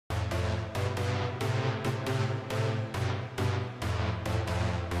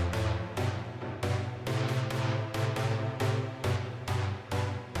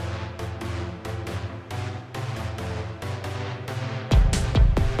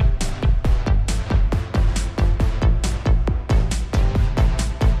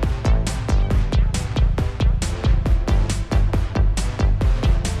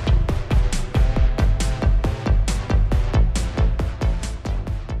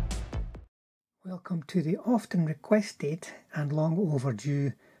Welcome to the often requested and long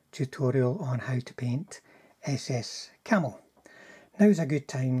overdue tutorial on how to paint SS Camo. Now's a good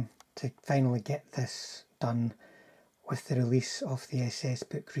time to finally get this done with the release of the SS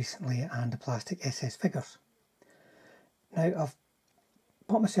book recently and the plastic SS figures. Now I've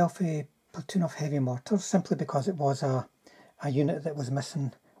bought myself a platoon of heavy mortars simply because it was a unit that was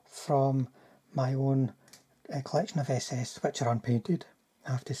missing from my own collection of SS, which are unpainted,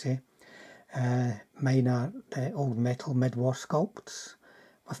 I have to say. Mine are old metal mid-war sculpts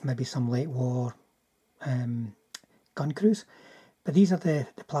with maybe some late war gun crews, but these are the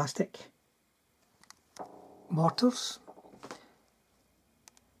plastic mortars.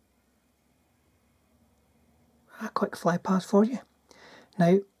 A quick fly past for you.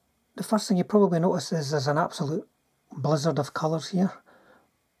 Now the first thing you probably notice is there's an absolute blizzard of colours here,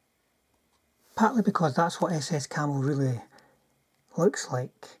 partly because that's what SS Camo really looks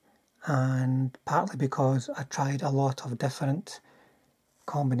like, and partly because I tried a lot of different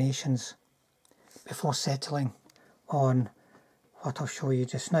combinations before settling on what I'll show you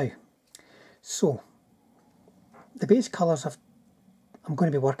just now. So the base colours I'm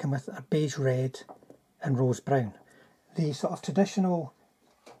going to be working with are beige red and rose brown. The sort of traditional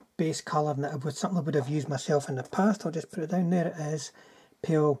base colour that something I would have used myself in the past, I'll just put it down there, it is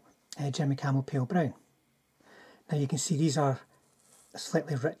pale German Camo pale brown. Now you can see these are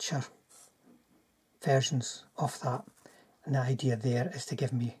slightly richer versions of that, and the idea there is to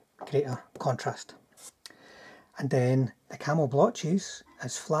give me greater contrast. And then the Camo blotches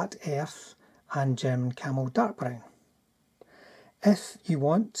is flat earth and German Camo dark brown. If you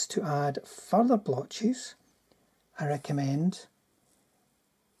want to add further blotches, I recommend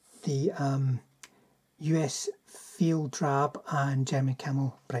the US field drab and German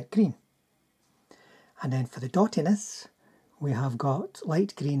Camo bright green. And then for the dottiness, we have got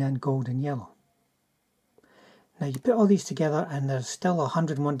light green and golden yellow. Now you put all these together and there's still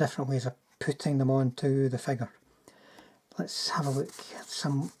 101 different ways of putting them onto the figure. Let's have a look at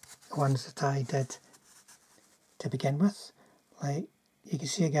some ones that I did to begin with. Like you can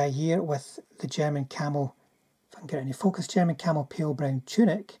see a guy here with the German Camo, if I can get any focus, German Camo pale brown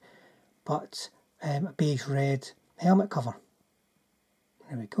tunic, but a beige red helmet cover.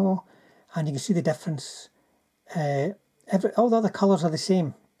 There we go. And you can see the difference. All the other colours are the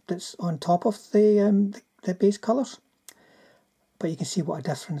same that's on top of the base colours, but you can see what a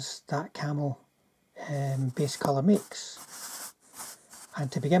difference that camo base colour makes. And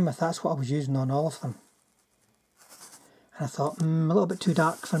to begin with, that's what I was using on all of them. And I thought, a little bit too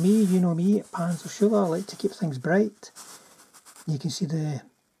dark for me. You know me, at Panzer Schule, I like to keep things bright. You can see the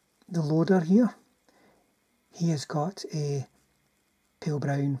loader here. He has got a pale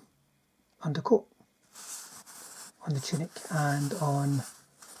brown undercoat on the tunic and on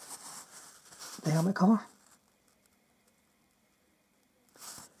the helmet cover.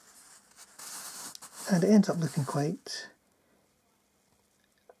 And it ends up looking quite,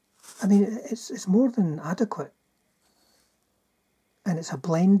 I mean, it's more than adequate. And it's a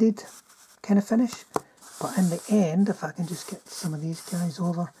blended kind of finish. But in the end, if I can just get some of these guys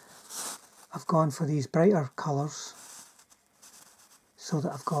over, I've gone for these brighter colours so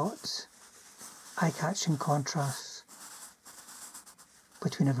that I've got eye-catching contrasts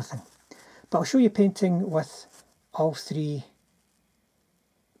between everything. But I'll show you painting with all three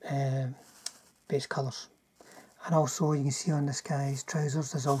base colours. And also you can see on this guy's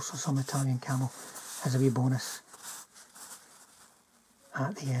trousers there's also some Italian camo as a wee bonus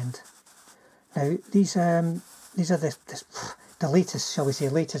at the end. Now these are the latest, shall we say,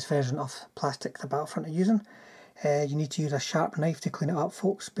 latest version of plastic the Battlefront are using. You need to use a sharp knife to clean it up,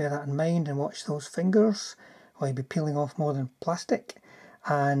 folks. Bear that in mind and watch those fingers, or you'll be peeling off more than plastic.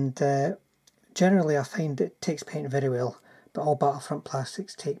 And generally I find it takes paint very well, but all Battlefront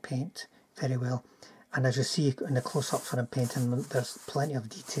plastics take paint very well. And as you see in the close-ups when I'm painting, there's plenty of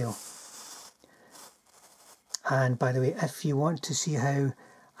detail. And by the way, if you want to see how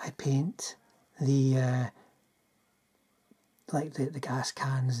I paint the like the gas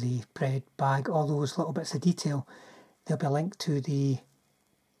cans, the bread bag, all those little bits of detail, there'll be a link to the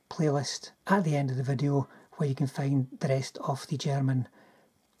playlist at the end of the video where you can find the rest of the German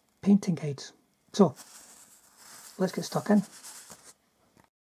painting guides. So let's get stuck in.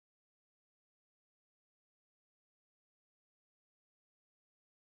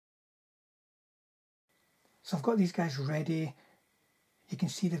 So I've got these guys ready. You can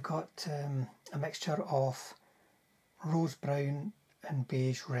see they've got a mixture of rose brown and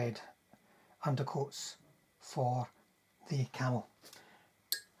beige red undercoats for the camo.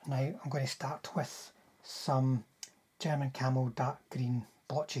 Now I'm going to start with some German Camo dark green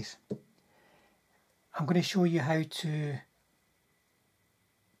blotches. I'm going to show you how to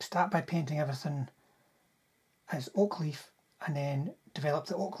start by painting everything as oak leaf and then develop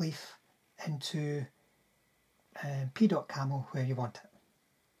the oak leaf into P-dot camo where you want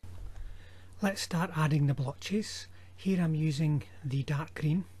it. Let's start adding the blotches. Here I'm using the dark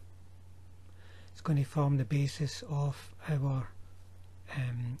green. It's going to form the basis of our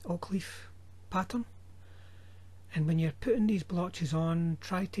oak leaf pattern. And when you're putting these blotches on,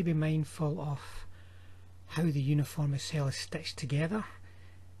 try to be mindful of how the uniform itself is stitched together.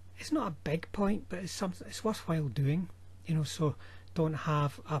 It's not a big point, but it's something it's worthwhile doing, you know, so don't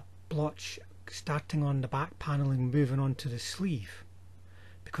have a blotch starting on the back panel and moving on to the sleeve,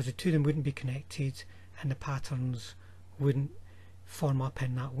 because the two of them wouldn't be connected and the patterns wouldn't form up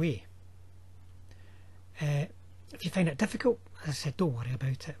in that way. If you find it difficult, as I said, don't worry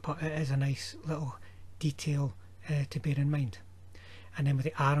about it, but it is a nice little detail to bear in mind. And then with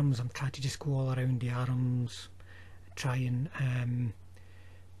the arms, I'm trying to just go all around the arms, try and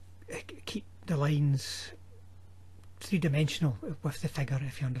keep the lines three-dimensional with the figure,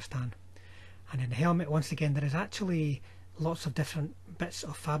 if you understand. And in the helmet, once again, there is actually lots of different bits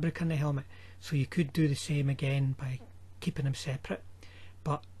of fabric in the helmet, so you could do the same again by keeping them separate,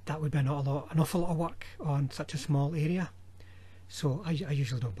 but that would be an awful lot of work on such a small area, so I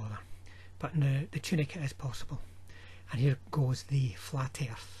usually don't bother. But in the tunic it is possible. And here goes the flat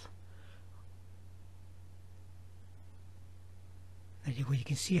earth. There you go, you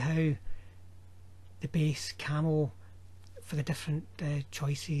can see how the base camo for the different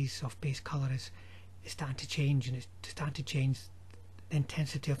choices of base colour is starting to change, and it's starting to change the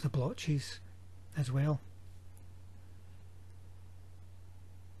intensity of the blotches as well.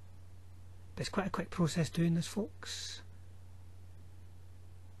 But it's quite a quick process doing this, folks.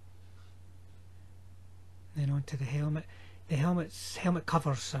 Then on to the helmet. The helmet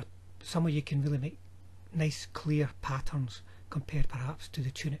covers are somewhere you can really make nice clear patterns compared perhaps to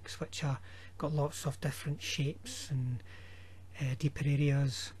the tunics, which are got lots of different shapes and deeper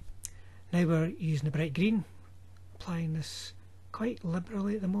areas. Now we're using the bright green, applying this quite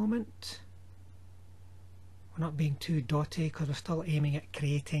liberally at the moment. We're not being too dotty because we're still aiming at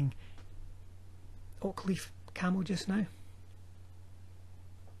creating oak leaf camo just now.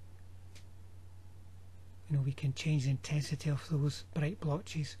 You know, we can change the intensity of those bright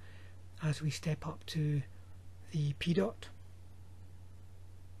blotches as we step up to the P-dot.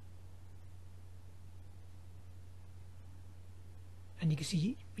 And you can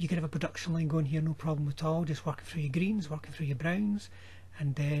see you can have a production line going here, no problem at all, just working through your greens, working through your browns,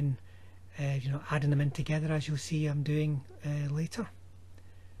 and then you know, adding them in together as you'll see I'm doing later.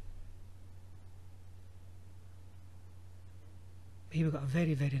 Here we've got a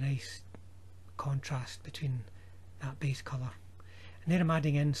very, very nice contrast between that base colour, and then I'm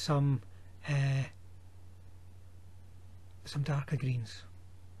adding in some darker greens.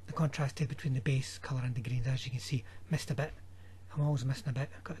 The contrast here between the base colour and the greens, as you can see, missed a bit. I'm always missing a bit.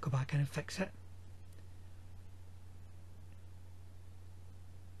 I've got to go back in and fix it.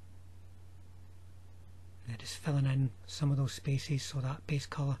 And just filling in some of those spaces so that base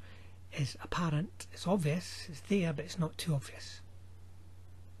colour is apparent. It's obvious, it's there, but it's not too obvious.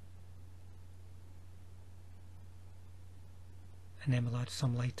 And then we'll add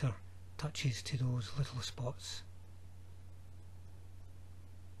some lighter touches to those little spots.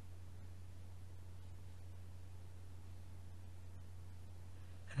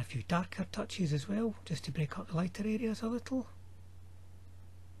 And a few darker touches as well, just to break up the lighter areas a little.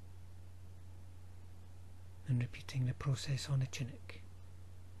 And repeating the process on the tunic.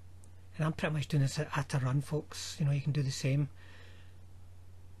 And I'm pretty much doing this at a run, folks. You know, you can do the same.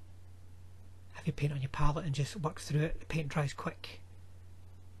 Have your paint on your palette and just work through it. The paint dries quick.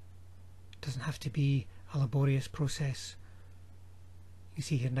 It doesn't have to be a laborious process. You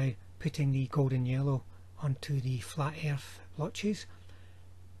see here now, putting the golden yellow onto the flat earth blotches.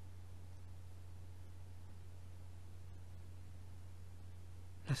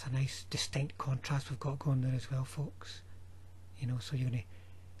 That's a nice distinct contrast we've got going there as well, folks. You know, so you're going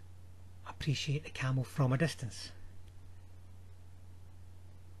to appreciate the camo from a distance.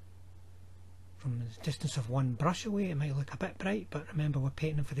 From the distance of one brush away it might look a bit bright, but remember we're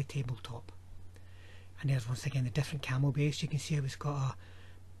painting for the tabletop. And there's once again the different camo base. You can see how it's got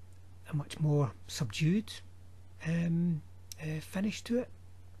a much more subdued finish to it,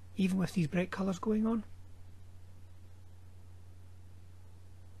 even with these bright colours going on.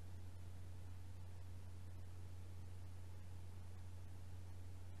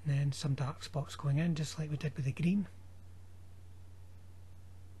 And then some dark spots going in, just like we did with the green.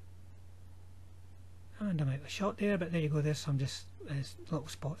 And I'm out of shot there, but there you go, there's some just little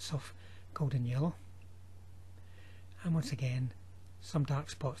spots of golden yellow. And once again, some dark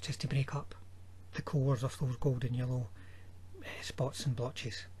spots just to break up the colours of those golden yellow spots and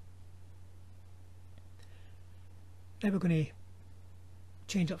blotches. Now we're going to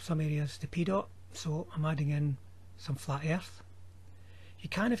change up some areas to P-dot, so I'm adding in some flat earth. You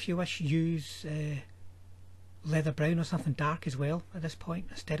can, if you wish, use leather brown or something dark as well at this point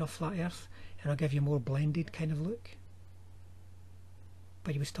instead of flat earth, and it'll give you a more blended kind of look,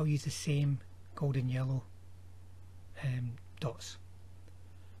 but you would still use the same golden yellow dots.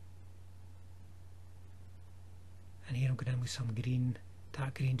 And here I'm going in with some green,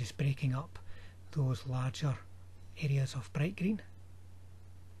 dark green, just breaking up those larger areas of bright green,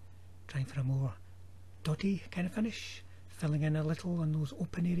 trying for a more dotty kind of finish, filling in a little on those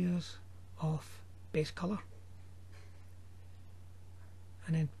open areas of base colour,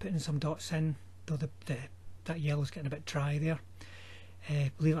 and then putting some dots in, though that yellow's getting a bit dry there.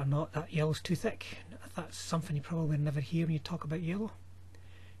 Believe it or not, that yellow's too thick. That's something you probably never hear when you talk about yellow,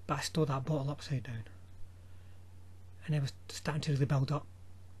 but I stole that bottle upside down, and I was starting to really build up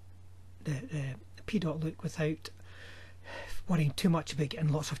the P-dot look without worrying too much about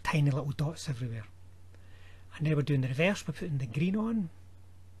getting lots of tiny little dots everywhere. And now we're doing the reverse. We're putting the green on,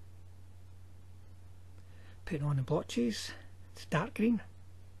 putting on the blotches. It's dark green,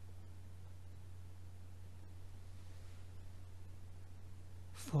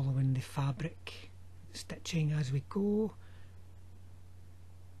 following the fabric stitching as we go.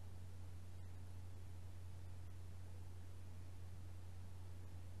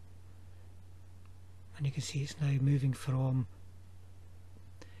 And you can see it's now moving from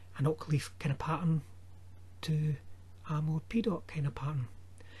an oak leaf kind of pattern to a more P-dot kind of pattern.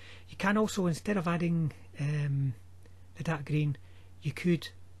 You can also, instead of adding the dark green, you could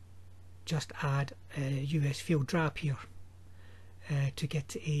just add a US field drab here to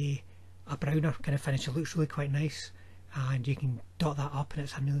get a browner kind of finish. It looks really quite nice, and you can dot that up and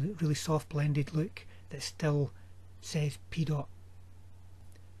it's a really soft blended look that still says P-dot,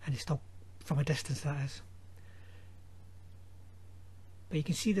 and it's still from a distance, that is. But you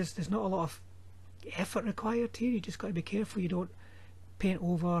can see there's not a lot of effort required here. You just got to be careful you don't paint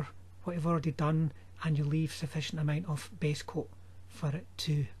over what you've already done, and you leave sufficient amount of base coat for it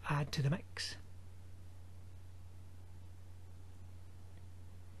to add to the mix.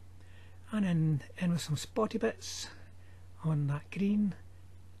 And then in with some spotty bits on that green.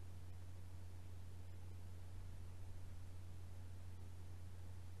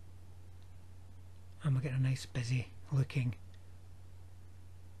 And we're getting a nice busy looking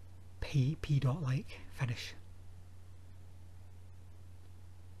P-dot like finish.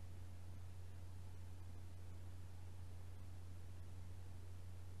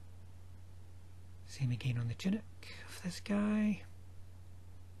 Same again on the tunic of this guy.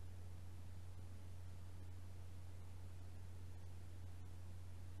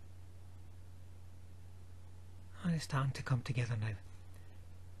 And it's starting to come together now.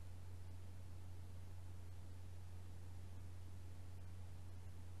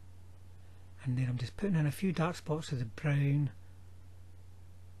 And then I'm just putting in a few dark spots of the brown,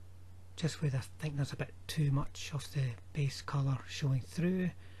 just where I think there's a bit too much of the base colour showing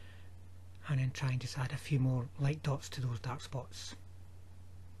through, and then try and just add a few more light dots to those dark spots.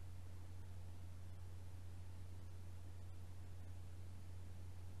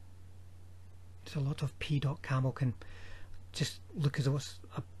 There's a lot of P-dot camo can just look as though it's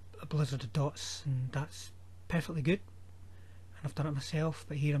a blizzard of dots, and that's perfectly good. I've done it myself,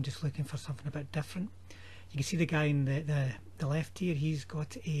 but here I'm just looking for something a bit different. You can see the guy in the left here, he's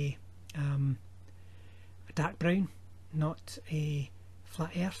got a dark brown, not a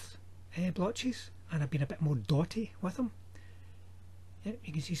flat earth blotches, and I've been a bit more dotty with them. Yep,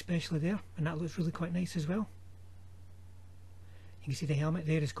 you can see especially there, and that looks really quite nice as well. You can see the helmet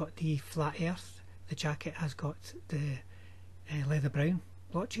there has got the flat earth, the jacket has got the leather brown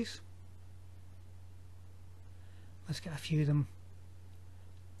blotches. Let's get a few of them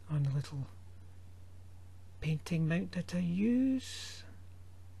on the little painting mount that I use,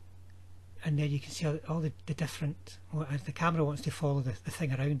 and there you can see all the different, well, the camera wants to follow the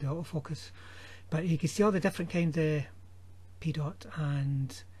thing around the autofocus, but you can see all the different kinds of P-dot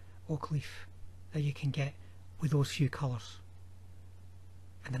and oak leaf that you can get with those few colours,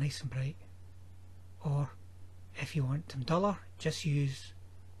 and they're nice and bright. Or if you want them duller, just use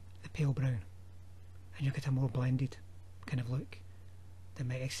the pale brown, and you'll get a more blended kind of look that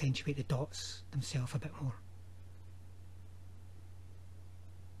might accentuate the dots themselves a bit more.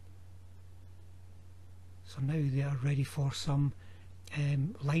 So now they are ready for some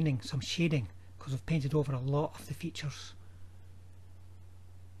lining, some shading, because I've painted over a lot of the features.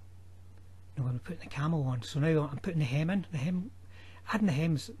 Now when putting the camo on. So now I'm putting the hem in. Adding the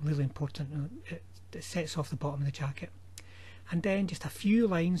hem's really important. It sets off the bottom of the jacket. And then just a few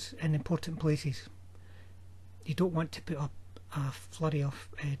lines in important places. You don't want to put up a flurry of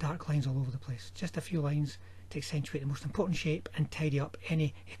dark lines all over the place. Just a few lines to accentuate the most important shape and tidy up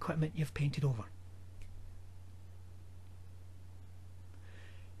any equipment you've painted over.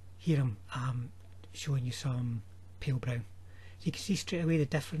 Here I'm showing you some pale brown. So you can see straight away the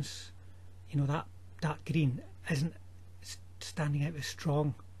difference. You know, that dark green isn't standing out as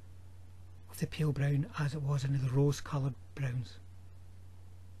strong of the pale brown as it was in the rose coloured browns.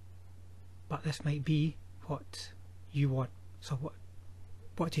 But this might be what you want, so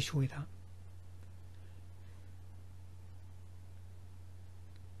what to show you that.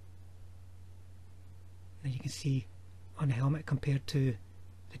 Now you can see on the helmet compared to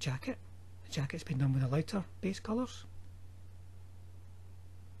the jacket. The jacket's been done with the lighter base colours.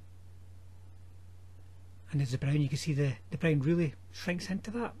 And there's the brown, you can see the brown really shrinks into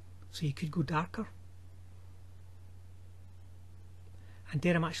that, so you could go darker. And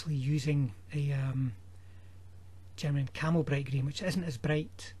there I'm actually using a German Camo bright green, which isn't as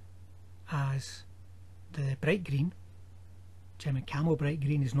bright as the bright green. German Camo bright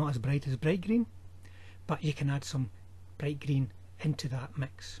green is not as bright as bright green, but you can add some bright green into that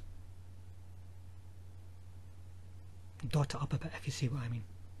mix. Dot it up a bit if you see what I mean.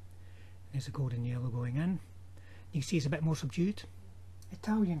 There's a golden yellow going in. You can see it's a bit more subdued.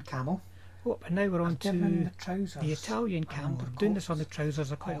 Italian camo. Oh, and now we're on to the Italian camo. I'm doing this on the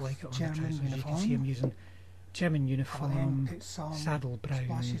trousers. I quite like it on German the trousers. uniform. You can see I'm using German uniform, saddle brown,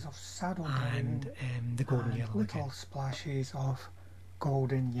 splashes of saddle and the golden yellow little again. splashes of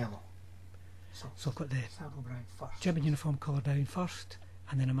golden yellow. So I've got the saddle brown first. German uniform colour down first,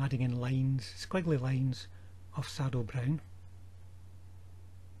 and then I'm adding in lines, squiggly lines of saddle brown.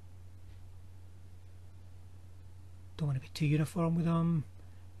 Don't want to be too uniform with them.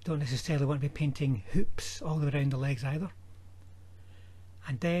 Don't necessarily want to be painting hoops all around the legs either.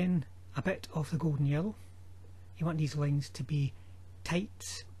 And then a bit of the golden yellow. You want these lines to be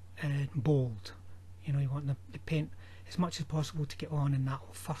tight and bold. You know, you want the paint as much as possible to get on in that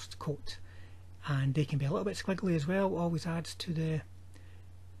first coat. And they can be a little bit squiggly as well, always adds to the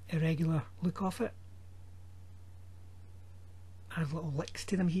irregular look of it. Add little licks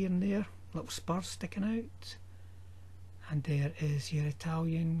to them here and there, little spurs sticking out. And there is your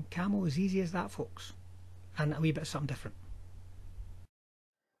Italian camo, as easy as that, folks. And a wee bit of something different.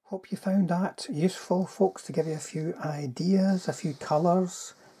 Hope you found that useful, folks, to give you a few ideas, a few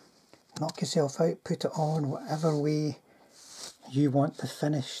colours. Knock yourself out, put it on whatever way you want the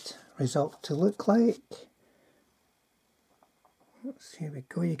finished result to look like. Here we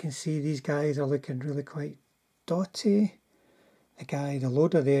go, you can see these guys are looking really quite dotty. The guy, the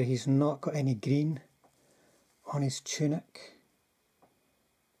loader there, he's not got any green on his tunic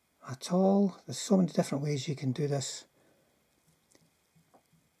at all. There's so many different ways you can do this.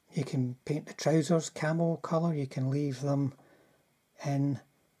 You can paint the trousers camo colour, you can leave them in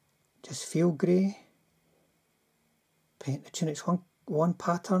just field grey. Paint the tunics one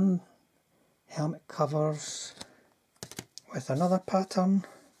pattern, helmet covers with another pattern.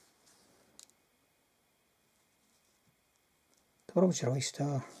 The world's your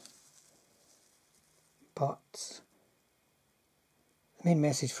oyster. But the main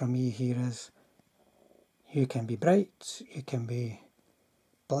message from me here is you can be bright, you can be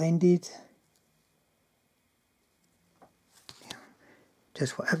blended,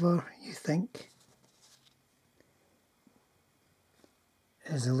 just whatever you think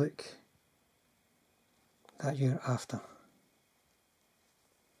is the look that you're after.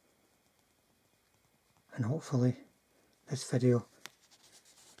 And hopefully this video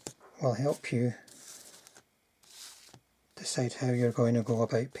will help you decide how you're going to go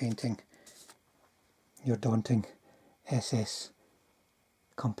about painting your daunting SS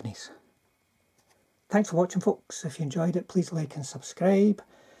companies. Thanks for watching, folks. If you enjoyed it, please like and subscribe.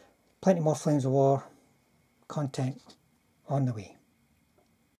 Plenty more Flames of War content on the way.